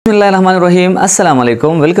Bismillahirrahmanirrahim. Assalamu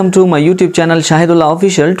alaikum. Welcome to my YouTube channel ShahidUllah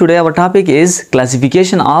Official. Today our topic is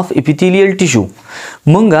classification of epithelial tissue.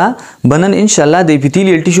 Munga banan inshallah the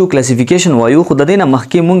epithelial tissue classification wayu khudadena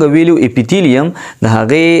mahki munga welu epithelium the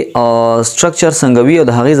hage structure sangawi or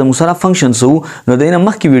the hage zamusara functions so no dena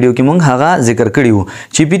mahki video ki mung haga zikr kadiu.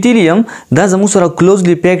 Epithelium da zamusara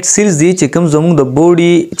closely packed cells di chekam zamung the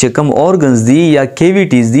body chekam organs di ya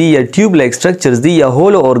cavities di ya tube like structures di ya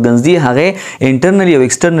hollow organs di hage internally or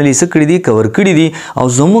externally سکړی دی کور کړی دی او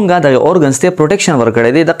زمونږه د اورګنز ته پروټیکشن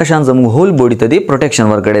ورکړی دی د قشان زموږ هول بوډي ته دی پروټیکشن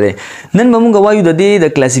ورکړی دی نن موږ وایو د دې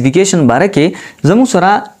د کلاسیفیکیشن باره کې زموږ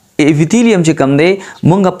سره epithelium چې کوم دی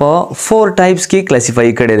موږ په 4 ټایپس کې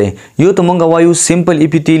کلاسیفای کړی دی یو ته موږ وایو سمپل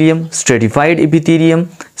epithelium stratified epithelium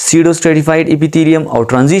pseudo stratified epithelium او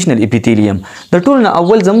transitional epithelium د ټول نه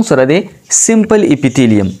اول زموږ سره دی simple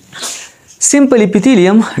epithelium simple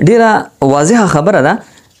epithelium ډیره واضحه خبره ده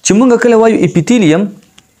چې موږ کله وایو epithelium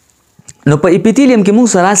نو په اپیثیلیم کې موږ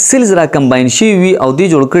سره سیلز را کمباین شي وي او دی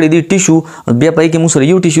جوړ کړی دی ټیشو بیا پای کې موږ سره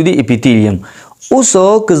یو ټیشو دی اپیثیلیم اوس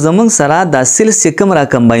که زمونږ سره دا سیلز چې کم را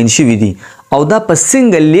کمباین شي وي دي او دا په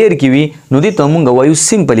سنگل لیر کې وي نو دی ته موږ وایو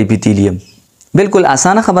سمپل اپیثیلیم بالکل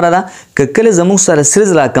اسانه خبره ده که کله زموږ سره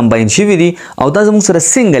سیلز را کمباین شي وي دي او دا زموږ سره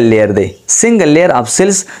سنگل لیر دی سنگل لیر اف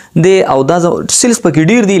سیلز دی او دا سیلز پکې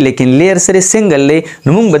ډیر دي لیکن لیر سره سنگل دی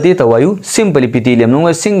نو موږ به دې ته وایو سمپل اپیثیلیم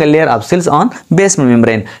نو سنگل لیر اف سیلز آن بیسمنت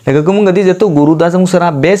ممبرین لکه کوم دې ته ګورو دا زموږ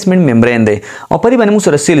سره بیسمنت ممبرین دی او پرې باندې موږ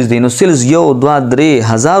سره سیلز دي نو سیلز یو 2 3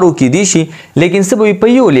 هزارو کې دي شي لیکن څه به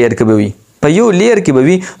په یو لیر کې به وي په یو لیر کې به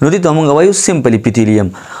وي نو دې ته موږ وایو سمپل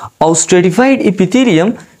اپیثیلیم او stratified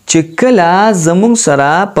epithelium چې کله زموږ سره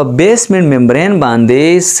په بیسمنت ممبرین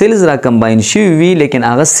باندې سیلز را کمباین شي وي لیکن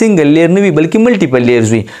هغه سنگل لیر نه وي بلکې ملټیپل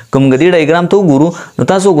لیرز وي کوم غدي ډایګرام ته وګورو نو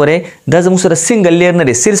تاسو ګورئ دا زموږ سره سنگل لیر نه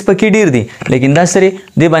دي سیلز پکې ډیر دي لیکن دا سره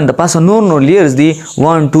د باندې پاسه نور لیرز دي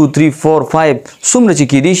 1 2 3 4 5 څومره چې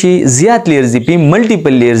کې دي شي زیات لیرز دي په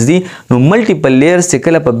ملټیپل لیرز دي نو ملټیپل لیرز چې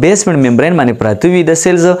کله په بیسمنت ممبرین باندې پراته وي د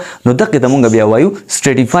سیلز نو دغه ته موږ بیا وایو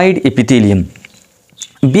stratified epithelium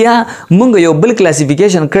بیا مونږ یو بل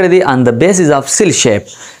کلاسیفیکیشن کړی دی on the basis of cell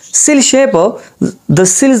shape cell shape د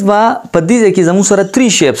سیلز با په دې کې زموږ سره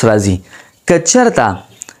 3 shapes راځي کچرته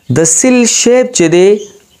د سیل شیپ چې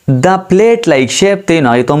دی دا پلیټ لایک شیپ ته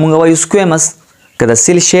نه ته مونږ وایو squamous کله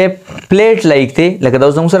سیل شیپ پلیټ لایک ته لکه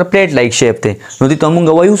دا زموږ سره پلیټ لایک شیپ ته نو دې ته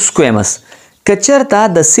مونږ وایو squamous کچرته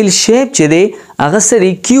د سیل شیپ چې دی هغه سری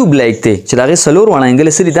کیوب لایک ته چې هغه سلور وړ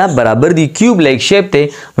انګل سری دا برابر دی کیوب لایک شیپ ته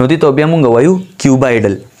نو دې ته بیا مونږ وایو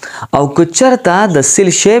کیوبایډل او کچرته د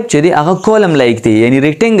سیل شیپ چې دی هغه کولم لایک ته یعنی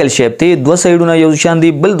ریکټنګل شیپ ته دوه سایډونه یو شان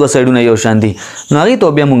دي بل دوه سایډونه یو شان دي نو هغه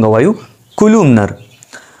ته بیا مونږ وایو کولومنر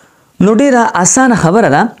نو ډیره اسانه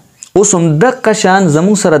خبره ده اوس هم دغه شان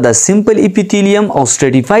زموږ سره د سمپل اپیثیلیم او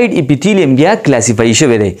stratified اپیثیلیم بیا کلاسیفای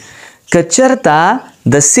شوی دی کچرته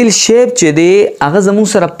د سیل شیپ چې دی هغه زموږ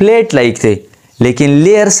سره پلیټ لایک دی لیکن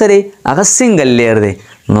لیر سره هغه سنگل لیر دی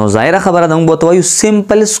نو ظاهره خبره ده موږ ته وایو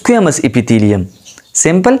سمپل squamous اپیثیلیم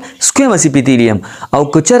سمپل squamous اپیثیلیم او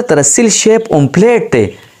کچرته د سیل شیپ اون پلیټ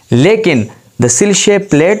دی لیکن د سیل شیپ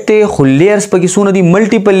پلیټ دی خو لیرز پکې څونه دي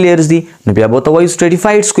ملټیپل لیرز دي نو بیا به ته وایو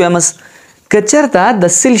stratified squamous کچرته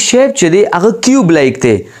د سیل شیپ چې دی هغه کیوب لایک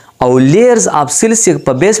دی او لیرز اف سیلز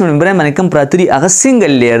په بیسمنت ممبرین باندې کوم پراته دي هغه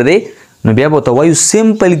سنگل لیر دی نو بیا به ته وایو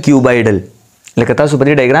سمپل کیوبایډل لکه تاسو په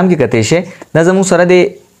دې ډایګرام کې کتئ شئ دا زموږ سره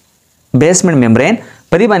د بیسمنت ممبرین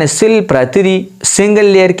په دې باندې سیل پراته دي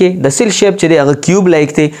سنگل لیر کې د سیل شیپ چې دی هغه کیوب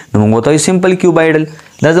لایک دی نو موږ ته وایو سمپل کیوبایډل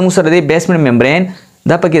دا زموږ سره د بیسمنت ممبرین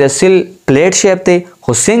دا پکې د سیل پلیټ شیپ دی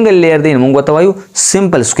خو سنگل لیر دی نو موږ ته وایو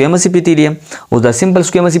سمپل squamous اپیثیلیم اوس دا سمپل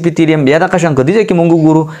squamous اپیثیلیم بیا د قشنګ کدي چې موږ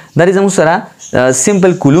ګورو دا زموږ سره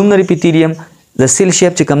سمپل کولومنر اپیثیلیم د سیل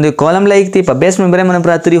شیپ چې کوم دی کولم لایک دی په بیس ممبرین باندې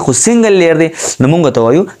پراته دي خو سنگل لیر دی نو موږ ته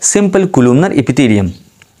وایو سمپل کولومنر اپیثیلیم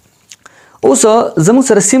اوس زموږ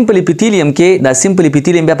سره سمپل اپیثیلیم کې دا سمپل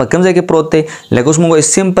اپیثیلیم بیا په کوم ځای کې پروت دی لکه اوس موږ وایو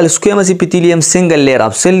سمپل squamous اپیثیلیم سنگل لیر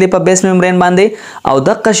اف سیل دی په بیس ممبرین باندې او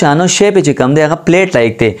دغه شانو شیپ چې کوم دی هغه پلیټ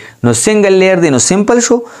لایک دی نو سنگل لیر دی نو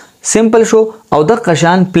سمپل شو او دغه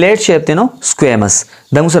شان پلیټ شیپ دی نو squamous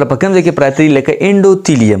دا موږ سره په کوم ځای کې پراته دي لکه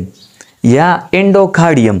انډوثیلیم یا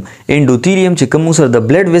endocardium endothelium چې کوم سره د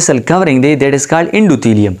blood vessel covering دی that is called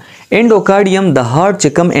endothelium endocardium د heart چې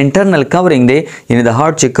کوم internal covering دی یعنی د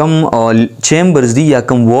heart چې کوم chambers دی یا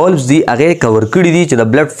کوم valves دی هغه کور کړی دي چې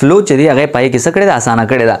د blood flow چې دی هغه پای کې څه کړی دا اسانه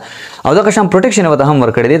کړی دا او دا قشان پروټیکشن وته هم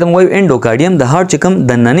ورکړی دی ته وایو انډوکارډیم د هارت چې کوم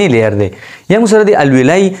د نننې لیر دی یا موږ سره د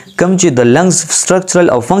الویلای کوم چې د لنګز سټرکچرل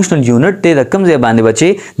او فنکشنل یونټ دی د کوم ځای باندې بچي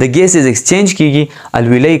د ګیسز ایکسچینج کیږي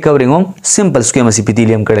الویلای کورینګ هم سمپل سکویمس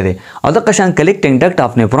اپیثیلیوم کړی دی او دا قشان کلیکټینګ ډکټ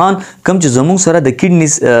اف نیفرون کوم چې زموږ سره د کډنی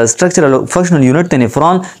سټرکچرل او فنکشنل یونټ ته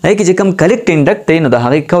نیفرون لای کې چې کوم کلیکټینګ ډکټ دی نو د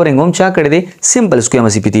هغه کورینګ هم چا کړی دی سمپل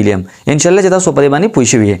سکویمس اپیثیلیوم ان شاء الله چې تاسو په دې باندې پوه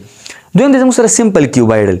شئ دویم د زموږ سره سمپل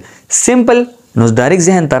کیوبایډل سمپل نو ډایرکټ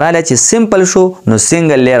ذهن ته رااله چې سمپل شو نو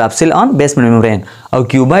سنگل لیر اف سیل آن بیسمنټ ممبرین او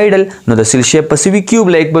کیوبایډل نو د سیل شیپ پسې وی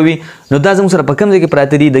کیوب لایک بوي نو دا زموږ سره په کوم ځای کې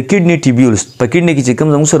پراته دي د کډنی ټیبیولز په کډنی کې چې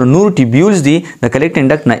کوم زموږ سره نور ټیبیولز دي د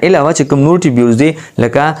کلیکټینګ ډکټ نه علاوه چې کوم نور ټیبیولز دي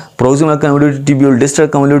لکه پروکسیمل کنولیټډ ټیبیول ډسټل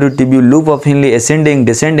کنولیټډ ټیبیول لوپ اف هینلی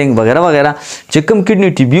اسندینګ ډیسندینګ وغیرہ وغیرہ چې کوم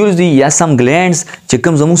کډنی ټیبیولز دي یا سم ګلینډز چې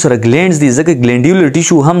کوم زموږ سره ګلینډز دي ځکه ګلینډیولر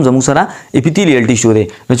ټیشو هم زموږ سره اپیثیلیل ټیشو دی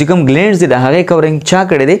نو چې کوم ګلینډز دي د هغه کورینګ چا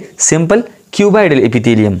کړی دی سمپل کیوبایډل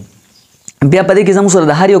اپیثیلیوم بیا په دې کې زموږ سره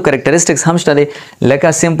د هر یو کریکټریسټکس هم شته دی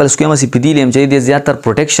لکه سمپل سکویمس اپیثیلیوم چې د زیاتر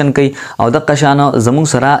پروټیکشن کوي او د قشانه زموږ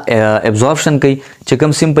سره ابزورپشن کوي چې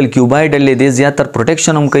کوم سمپل کیوبایډل دی زیاتر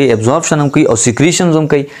پروټیکشن هم کوي ابزورپشن هم کوي او سیکریشنز هم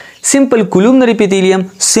کوي سمپل کولومنر اپیثیلیوم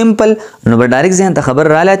سمپل نو ډایرکټ ذهن ته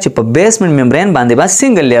خبر رااله چې په بیسمنټ ممبرین باندې با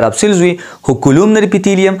سنگل لیر اف سیلز وي خو کولومنر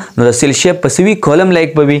اپیثیلیوم نو د سیل شیپ پسې وي کولم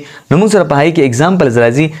لایک بوي نو موږ سره په هغه کې اگزامپلز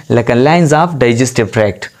راځي لکه لاینز اف ډایجسټیو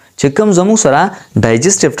ټریکټ چې کوم زموږ سره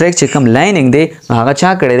ډایجسټیو ټریکټ چې کوم لایننګ دی هغه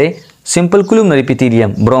چا کړی دی سمپل کولومنر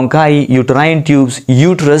اپیثیلیوم برونکای یوټراین ټیوبز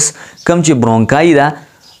یوټرس کوم چې برونکای دا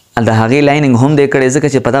د هغه لایننګ هم دی کړی ځکه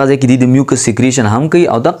چې په دغه ځای کې د میوکس سیکریشن هم کوي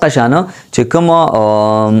او د قشانه چې کوم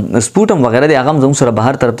سپوټم وغیرہ دی هغه زموږ سره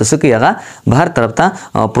بهر طرف ته سکی هغه بهر طرف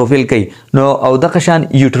ته پروفایل کوي نو او د قشان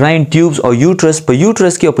یوټراین ټیوبز او یوټرس په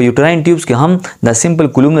یوټرس کې او په یوټراین ټیوبز کې هم د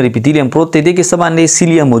سمپل کولومنر اپیثیلیوم پروت دی کې سبا نه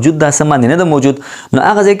سیلیا موجود دا سم نه ده موجود نو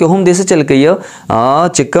هغه ځای کې هم د څه چل کوي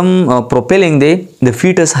چې کوم پروپیلینګ دی د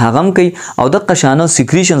فیټس هغه هم کوي او د قشانه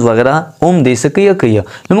سیکریشنز وغیرہ هم د څه کوي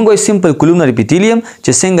نو موږ وایو سمپل کولومنر اپیثیلیوم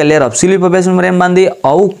چې څنګه لیر اف سیل په بیسمنټ ممبرین باندې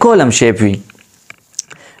او کولم شیپ وي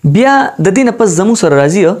بیا د دې نه پس زموږ سره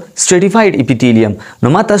راځي سټریټیفاید اپیثیلیوم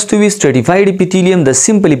نو ما تاسو ته وی سټریټیفاید اپیثیلیوم د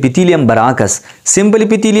سمپل اپیثیلیوم برعکس سمپل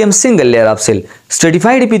اپیثیلیوم سنگل لیر اف سیل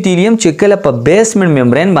سټریټیفاید اپیثیلیوم چې کله په بیسمنټ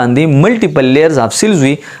ممبرین باندې ملټیپل لیئرز اف سیلز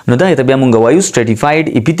وي نو دا ته بیا موږ وایو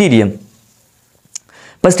سټریټیفاید اپیثیلیوم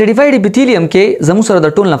په سټریټیفاید اپیثیلیوم کې زموږ سره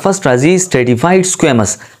د ټول نه فرست راځي سټریټیفاید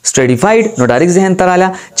سکویمس سټریټیفاید نو ډایرکټ ذهن ته رااله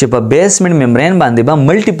چې په بیسمنټ ممبرین باندې به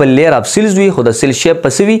ملټیپل لیر اف سیلز وي خو د سیل شیپ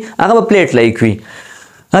پسې وي هغه به پلیټ لایک وي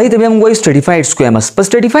هغه ته بیا موږ وایو سټریټیفاید سکویمس په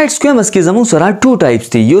سټریټیفاید سکویمس کې زموږ سره ټو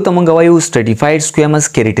ټایپس دي یو ته موږ وایو سټریټیفاید سکویمس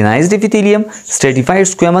کیریټینایزډ اپیثیلیوم سټریټیفاید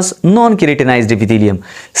سکویمس نون کیریټینایزډ اپیثیلیوم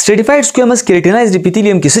سټریټیفاید سکویمس کیریټینایزډ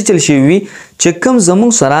اپیثیلیوم کې څه چل شي وي چې کوم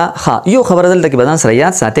زموږ سره یو خبره دلته کې بدن سره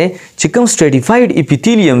یاد ساتئ چې کوم سټریټیفاید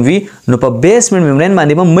اپیثیلیوم وي نو په بیسمنټ ممبرین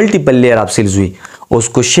باندې به ملټیپل لیر اف سیلز وي اوس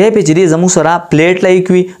کو شیپ چې دی زموږ سره پلیټ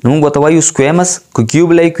لایک وي نو موږ ورته وایو سکویمس کو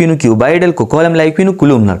کیوب لایک وي نو کیوبایډل کو کولم لایک وي نو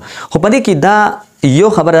کولومنر خو په دې کې دا یو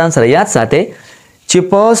خبره ځان سره یاد ساتئ چې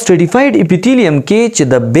په سټریټیفاید اپیثیلیوم کې چې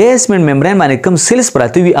د بیسمنټ ممبرین باندې کوم سیلز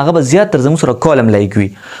پراته وي هغه به زیاتره زموږ سره کولم لایک وي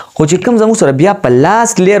خو چې کوم زموږ سره بیا په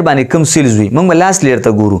لاست لیر باندې کوم سیلز وي موږ به لاست لیر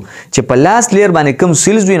ته ګورو چې په لاست لیر باندې کوم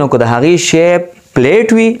سیلز وي نو که د هغې شیپ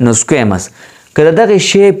پلیټ وي نو سکویمس که دغه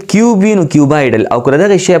شیپ کیوب وي نو کیوبایډل او که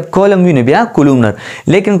دغه شیپ کولم وي نو بیا کولومنر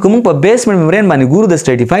لیکن که موږ په بیسمنټ ممبرین باندې ګورو د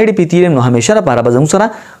سټریټیفاید اپیثیلیوم نو همیشه لپاره به زموږ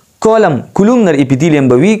سره کولم کولومنر اپیثیلیوم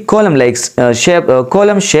به وي کولم لایک شیپ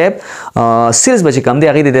کولم شیپ سیلز به چې کوم دی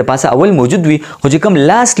هغې د پاسه اول موجود وي خو چې کوم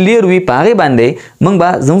لاست لیر وي په هغې باندې موږ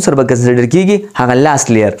به زموږ سره به کنسیډر کېږي هغه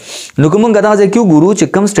لاست لیر نو که موږ دغه ځای کې وګورو چې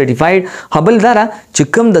کوم سټریټیفاید خبل دا ده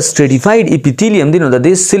چې کوم د سټریټیفاید اپیثیلیوم دی نو د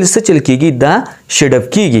دې سیلز څه چل کېږي دا شیډ اپ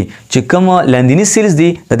کېږي چې کوم لاندینی سیلز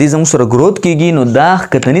دي د دې زموږ سره گروث کېږي نو دا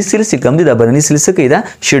ښکتني سیلز چې کوم دي دا بهرني سیلز څه کوي دا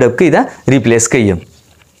شیډ اپ کوي دا ریپلیس کوي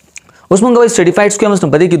اوس موږ وایو سټریټیفاید سکویمس نو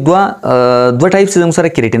په دې کې دوه ټایپس زموږ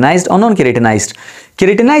سره کیریټینایزډ او نون کیریټینایزډ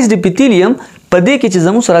کیریټینایزډ اپیثیلیوم په دې کې چې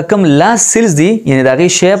زموږ سره کم لاست سیلز دي یعنی د هغې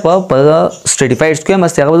شیپ په سټریټیفاید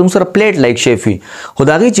سکویمس دی هغه زموږ سره پلیټ لایک شیپ وي خو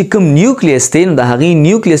د هغې چې کوم نیوکلیس دی نو د هغې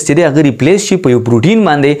نیوکلیس چې دی هغه ریپلیس شي په یو پروټین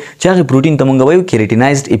باندې چې هغې پروټین ته موږ وایو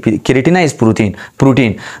کیریټینایزډ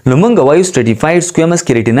پروټین نو موږ وایو سټریټیفاید سکویمس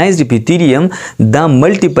کیریټینایزډ اپیثیلیوم دا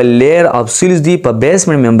ملټیپل لیر اف سیلز دي په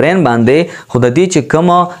بیسمنټ ممبرین باندې خو د دې چې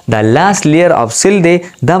کوم د لاست لیر اف سیل دی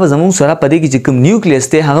دا به زموږ سره په دې کې چې کوم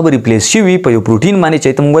نیوکلیس دی هغه به ریپلیس شي په یو پروټین باندې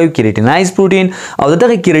چې ته موږ وایو کیریټینایزډ پروټین او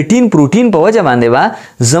دغه کیریټین پروټین په وجه باندې به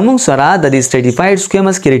زموږ سره د دې سټریټیفاید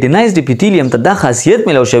سکویمس کیریټینایزډ اپیثیلیوم ته دا خاصیت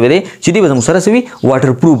ملو شوی دی چې دی به زموږ سره سوي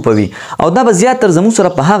واټر پروف وي او دا به زیاتره زموږ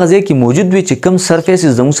سره په هغه ځای کې موجود وي چې کوم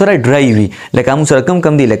سرفیسز زموږ سره ډرای وي لکه موږ سره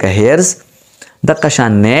کم دی لکه هیرز د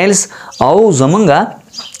قشان نیلز او زمونږه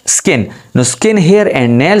سکن. نو سکن هیر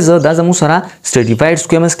اینڈ نیلز دا زموږ سره stratified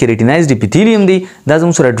squamous keratinized epithelium دی. دا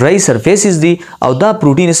زموږ سره ډرای سرفیسز دی او دا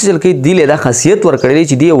پروټین څه چل کوي دی له دا خاصیت ورکړی دی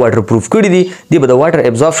چې دی واټر پروف کړی دی. دی به د واټر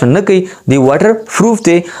ابزورپشن نه کوي، دی واټر پروف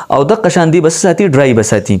دی او د قشان دی بس ساتي ډرای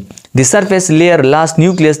بساتي. د سرفیس لیر لاست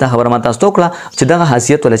نیوکلیس دا خبره ماته تاسو کړه چې دغه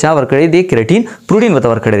خاصیت ولا چا ورکړی دی کیراټین پروټین وته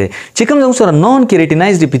ورکړی دی. چې کوم زموږ سره نون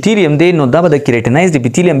کیراټینایزډ اپیثیلیوم دی نو دا به د کیراټینایزډ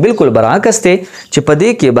اپیثیلیوم بالکل برعکس دی چې په دې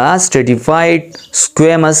کې با stratified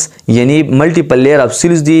squamous یعنی ملټیپل لیر اف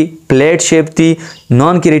سیلز دی، پلیټ شیپ دی،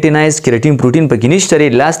 نون کیراټینایزډ کیراټین پروټین پکې نشته لري.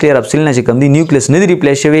 لاست لیر اف سیل نه چې کوم دی نیوکلیس نه دی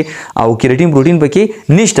ریپلیس شوی او کیراټین پروټین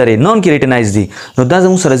پکې نشته لري، نون کیراټینایزډ دی. نو دا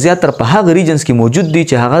زموږ سره زیات تر په هغه ریجنز کې موجود دی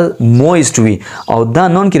چې هغه مویسټ وي او دا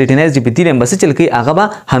نون کیراټینایزډ اپیثیلیوم بس چل کوي هغه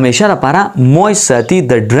به همیشه لپاره مویسټ ساتي،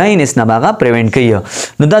 د ډراینس نه هغه پریوینټ کوي.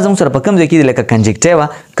 نو دا زموږ سره په کوم ځای کې لکه کنجکټیوا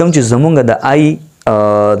کوم چې زموږ د آی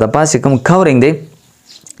د پاسه کوم کورینګ دی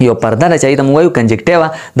یو پرده را چایي ته موږ وایو کنجکټیوا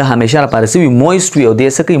د همیشه لپاره سوي مویسټ وي او د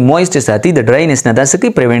سکی مویسټ ساتي د ډراینس نه د سکی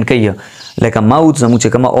پریوینټ کوي. لکه ماوث زموږ چې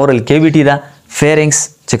کوم اورل کیویټي دا، فیرنګس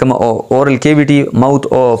چې کوم اورل کیویټي، ماوث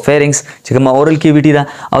او فیرنګس چې کوم اورل کیویټي دا،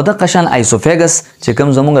 او د قشان ایسوفیګس چې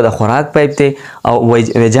کوم زموږ د خوراک پایپ ته او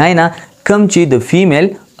وجاینا کم چې د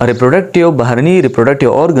فیمیل ریپروډکټیو بهرني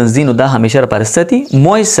ریپروډکټیو اورګنز دي نو دا همیشه لپاره ساتي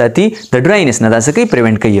مویسټ ساتي د ډراینس نه د سکی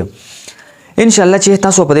پریوینټ کوي. ان شاء الله چې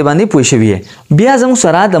تاسو په دې باندې پوه شئ. بیا زموږ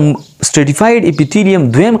سره د stratified epithelium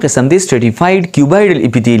دویم قسم دی stratified cuboidal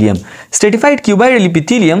epithelium. stratified cuboidal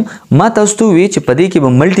epithelium ما تاسو ته وی چې په دې کې به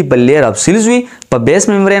ملټیپل لیر اف سیلز وي په بیس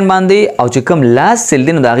ممبرین باندې او چې کوم لاست سیل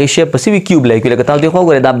دی نو دا غي شیپ پسې وی کیوب لایک لکه تاسو دی خو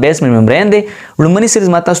غره دا بیس ممبرین دی ولمنی سیلز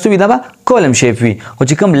ما تاسو ته وی دا به کولم شیپ وي او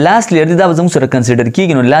چې کوم لاست لیر دی دا زموږ سره کنسیډر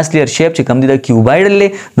کیږي نو لاست لیر شیپ چې کوم دی دا کیوبایډل دی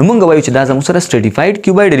نو موږ وایو چې دا زموږ سره stratified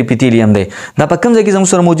cuboidal epithelium دی. دا په کوم ځای کې زموږ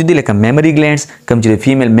سره موجود دی لکه memory glands کوم چې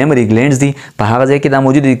فیمیل memory glands دي په هغه ځای کې دا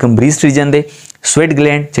موجود دي کوم breast region دی. sweat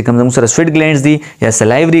gland چې کوم زموږ سره sweat glands دي یا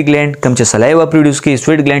salivary gland کوم چې saliva produce کوي،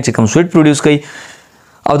 sweat gland چې کوم sweat produce کوي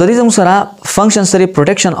او د دې زموږ سره فنکشن سره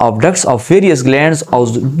protection of ducts of various glands او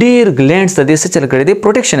ډیر glands ته د څه چل کړی دی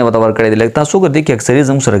پروټیکشن وته ور کړی دی. لکه تاسو ګورئ کې اکثریت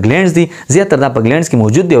زموږ سره glands دي زیاتره دا په glands کې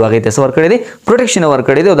موجود دی واغې ته ور کړی دی پروټیکشن ور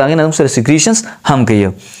کړی دی او دا غي زموږ سره secretions هم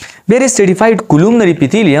کوي. بیا stratified columnar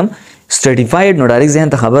epithelium stratified نو ډایرکټ ځین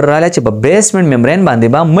ته خبر رااله چې په بیسمنت ممبرین باندې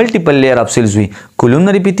با ملټیپل لیر اف سیلز وي.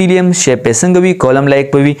 columnar epithelium شیپ څنګه وي کولم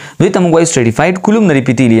لایک پوي دوی ته موږ وایو stratified columnar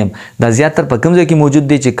epithelium. دا زیاتره په کوم ځای کې موجود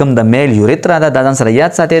دي چې کوم د میل یوریترا دا ځان سره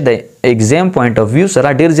یاد ساتي د ایگزام پوینټ اف ویو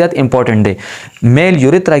سره ډیر زیات امپورټنت دی. میل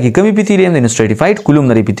یوریترا کې کوم epithelium دی stratified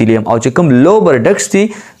columnar epithelium او چې کوم لوبر ډکټس دي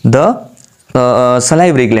د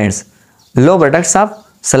salivary glands lower ducts of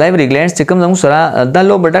salivary glands چې کوم زموږ سره د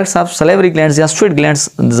lower ducts of salivary glands یا sweat glands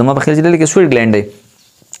زما په خیال چې لکه sweat gland دی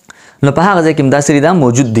نو په هغه ځای کې دا سری دا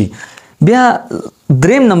موجود دي. بیا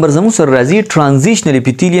دریم نمبر زموږ سره راځي transitional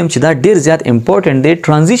epithelium چې دا ډیر زیات امپورټنت دی.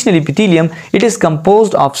 transitional epithelium it is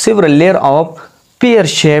composed of several layer of pear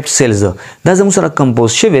shaped cells. دا زموږ سره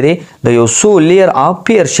کمپوز شوی دی د یو سو لیر اف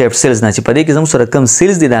pear shaped cells نه چې په دې کې زموږ سره کم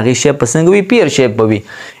سیلز دي دا غي شیپ پسنګ وي pear shape بوي.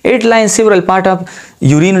 it lines several part of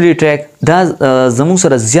urinary tract دا زموږ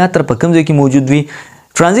سره زیاتره په کوم ځای کې موجود وي.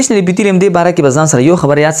 transitional epithelium دی باره کې بزان سره یو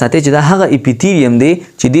خبر یاد ساتي چې دا هغه epithelium دی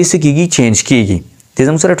چې د سکیږي چینج کیږي د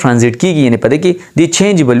زموږ سره ترانزیت کیږي یعنی په دې کې دی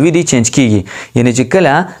چینجبل وي دی چینج کیږي یعنی چې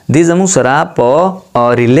کله د زموږ سره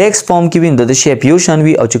په ریلیکس فارم کې وي د شیپ یو شان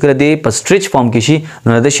وي او چې کله د په سټریچ فارم کې شي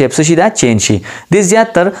نو د شیپ څه شي دا چینج شي. د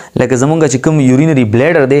زیاتره لکه زموږ چې کوم یورینری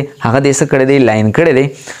بلیډر دی هغه د څه کړی دی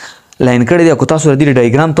لاین کړی دی کو تاسو د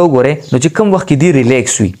ډایګرام ته وګورئ نو چې کوم وخت کې دی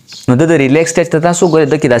ریلیکس وي نو د ریلیکس سټیج ته تاسو وګورئ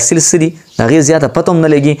د کې د سیل سری هغه زیاته پته هم نه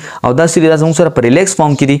لګي او دا سری د زموږ سره په ریلیکس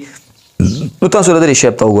فارم کې دی نو تاسو د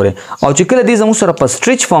شیپ ته وګورئ او چې کله دې زموږ سره په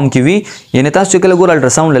سټریچ فارم کې وي یعنی تاسو کله ګور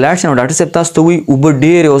الټراساوند لاړ شئ نو ډاکټر صاحب تاسو ته وي اوبه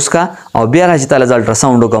ډېر اوسکا او بیا راځي تعالی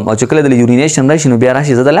الټراساوند وکم او چې کله د یورینیشن راشي نو بیا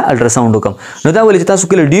راشي زدل الټراساوند وکم نو دا ولې چې تاسو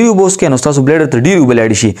کله ډېر وبوس کې نو تاسو بلیډر ته ډېر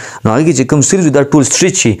وبلاړ شي نو هغه چې کوم سیریز دا ټول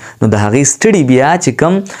سټریچ شي نو د هغه سټډي بیا چې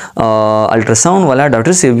کوم الټراساوند والا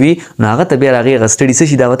ډاکټر صاحب وي نو هغه ته بیا هغه سټډي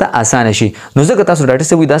څه شي دا وته اسانه شي نو ځکه تاسو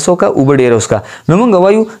ډاکټر صاحب وي دا سوکا اوبه ډېر اوسکا نو موږ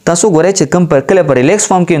وایو تاسو ګورئ چې کوم پر کله پر ریلیکس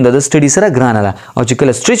فارم کې د سټډي سره ګرانه ده او چې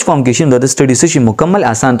کله سټریچ فارم کې شي د سټډي شي مکمل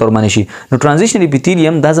آسان تور باندې شي. نو ټرانزیشنل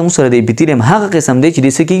اپیثیلیوم دا زموږ سره د اپیثیلیوم هغه قسم دی چې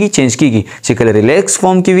د سکیږي چینج کیږي چې کله ریلیکس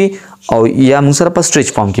فارم کې وي او یا موږ سره په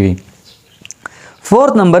سټریچ فارم کې وي.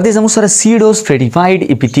 فورث نمبر دی زموږ سره سیډو سټریټیفاید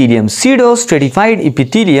اپیثیلیوم. سیډو سټریټیفاید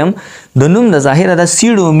اپیثیلیوم د نوم د ظاهره دا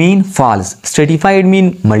سیډو مین فالز سټریټیفاید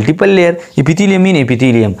مین ملټیپل لیر اپیثیلیوم مین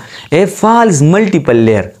اپیثیلیوم ا فالز ملټیپل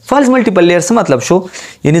لیر. فالز ملټیپل لیر څه مطلب شو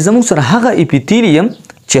یعنی زموږ سره هغه اپیثیلیوم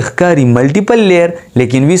چې ښکاري ملټیپل لیر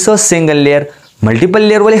لیکن وی سو سنگل لیر ملټیپل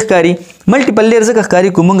لیر ولې ښکاری ملټیپل لیر ځکه ښکاری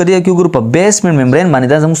کومنګ دی کې ګروپ بیسمنت ممبرین باندې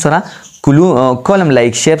دا زموږ سره کولم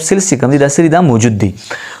لایک شیپ سیلز چې کوم دي دا سری دا موجود دي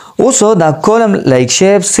اوس دا کولم لایک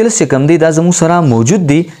شیپ سیلز چې کوم دي دا زموږ سره موجود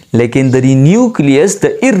دي لیکن د نیوکلیس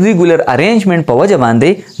د ایرریګولر ارینجمنٹ په وجه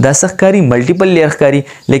باندې دا ښکاری ملټیپل لیر ښکاری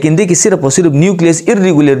لیکن د کې صرف او صرف نیوکلیس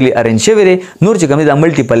ایرریګولرلی ارینج شوی دی نور چې کوم دي دا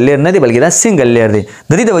ملټیپل لیر نه دی بلکې دا سنگل لیر دی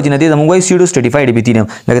د دې د وجه نه دی موږ وایو سیډو سټریټیفاید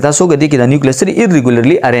اپیثیلیوم لکه تاسو ګدي کې دا نیوکلیس سره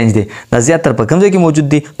ایرریګولرلی ارینج دی دا زیات تر په کوم ځای کې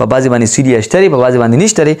موجود دي په بازي باندې سیلی اشتري په بازي باندې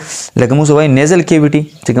نشتري لکه موږ وایو نیزل کیویټي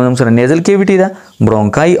چې کوم سره نیزل کیویټي دا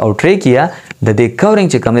برونکای او ټریکیا د دې کورینګ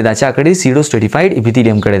چې کوم دا چا کړي سیډو سټریټیفاید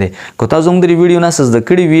اپیثیلیوم کړي دي کو تاسو موږ د ویډیو نه سز د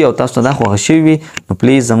کړي وی او تاسو دا خو شوی وي نو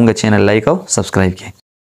پلیز زموږ چینل لایک او سبسکرایب کړئ